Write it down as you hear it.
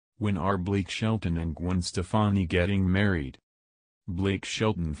When are Blake Shelton and Gwen Stefani getting married? Blake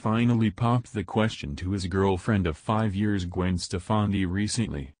Shelton finally popped the question to his girlfriend of 5 years Gwen Stefani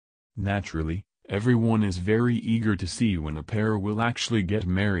recently. Naturally, everyone is very eager to see when a pair will actually get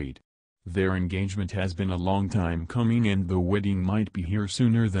married. Their engagement has been a long time coming and the wedding might be here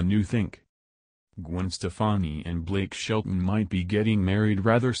sooner than you think. Gwen Stefani and Blake Shelton might be getting married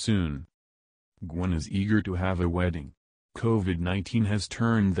rather soon. Gwen is eager to have a wedding. COVID-19 has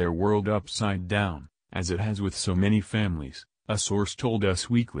turned their world upside down, as it has with so many families, a source told Us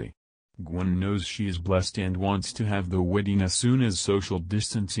Weekly. Gwen knows she is blessed and wants to have the wedding as soon as social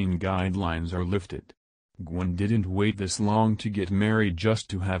distancing guidelines are lifted. Gwen didn't wait this long to get married just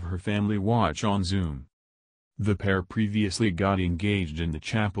to have her family watch on Zoom. The pair previously got engaged in the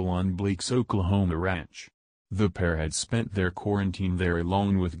chapel on Blake's Oklahoma ranch. The pair had spent their quarantine there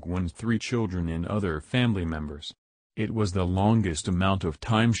along with Gwen's 3 children and other family members. It was the longest amount of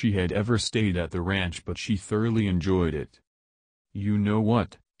time she had ever stayed at the ranch, but she thoroughly enjoyed it. "You know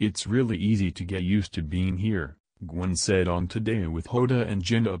what, it's really easy to get used to being here," Gwen said on Today with Hoda and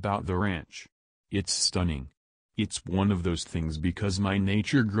Jenna about the ranch. "It's stunning. It's one of those things because my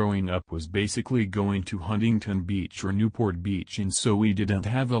nature growing up was basically going to Huntington Beach or Newport Beach, and so we didn't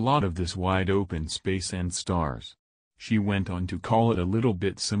have a lot of this wide open space and stars." She went on to call it a little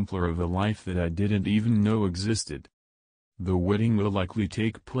bit simpler of a life that I didn't even know existed. The wedding will likely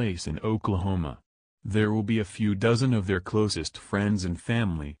take place in Oklahoma. There will be a few dozen of their closest friends and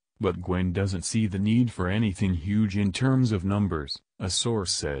family, but Gwen doesn't see the need for anything huge in terms of numbers, a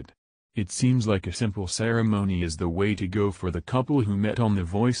source said. "It seems like a simple ceremony is the way to go for the couple who met on The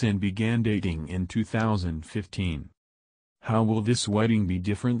Voice and began dating in 2015. How will this wedding be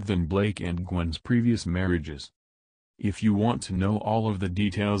different than Blake and Gwen's previous marriages? If you want to know all of the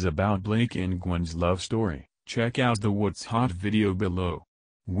details about Blake and Gwen's love story, check out the What's Hot video below.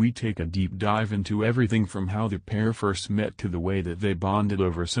 We take a deep dive into everything from how the pair first met to the way that they bonded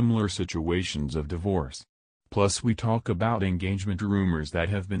over similar situations of divorce. Plus we talk about engagement rumors that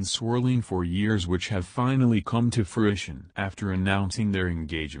have been swirling for years which have finally come to fruition after announcing their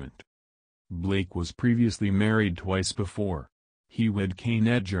engagement. Blake was previously married twice before. He wed Kane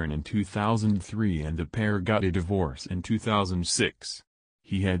Edgern in 2003 and the pair got a divorce in 2006.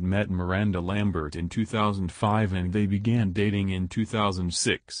 He had met Miranda Lambert in 2005 and they began dating in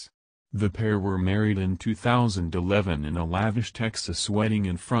 2006. The pair were married in 2011 in a lavish Texas wedding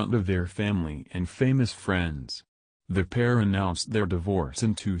in front of their family and famous friends. The pair announced their divorce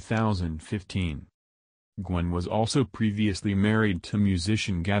in 2015. Gwen was also previously married to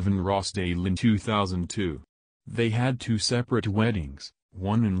musician Gavin Rossdale in 2002. They had 2 separate weddings,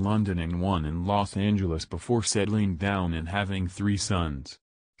 one in London and one in Los Angeles before settling down and having 3 sons.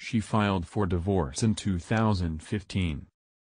 She filed for divorce in 2015.